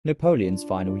Napoleon's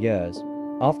final years.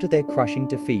 After their crushing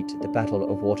defeat at the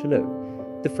Battle of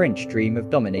Waterloo, the French dream of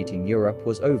dominating Europe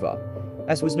was over,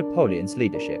 as was Napoleon's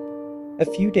leadership. A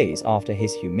few days after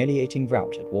his humiliating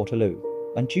rout at Waterloo,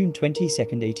 on June 22,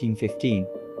 1815,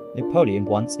 Napoleon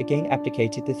once again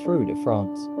abdicated the throne of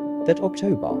France. That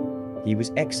October, he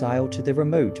was exiled to the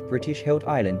remote British-held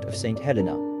island of Saint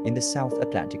Helena in the South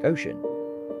Atlantic Ocean.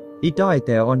 He died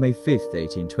there on May 5,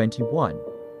 1821,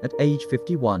 at age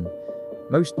 51,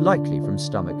 most likely from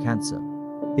stomach cancer.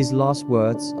 His last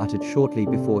words, uttered shortly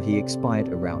before he expired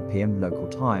around PM local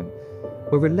time,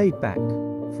 were relayed back,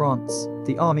 France,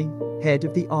 the army, head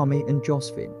of the army and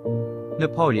Josephine.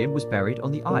 Napoleon was buried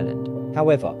on the island.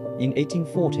 However, in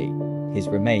 1840, his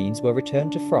remains were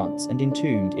returned to France and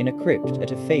entombed in a crypt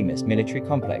at a famous military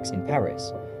complex in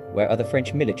Paris, where other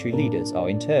French military leaders are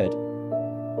interred.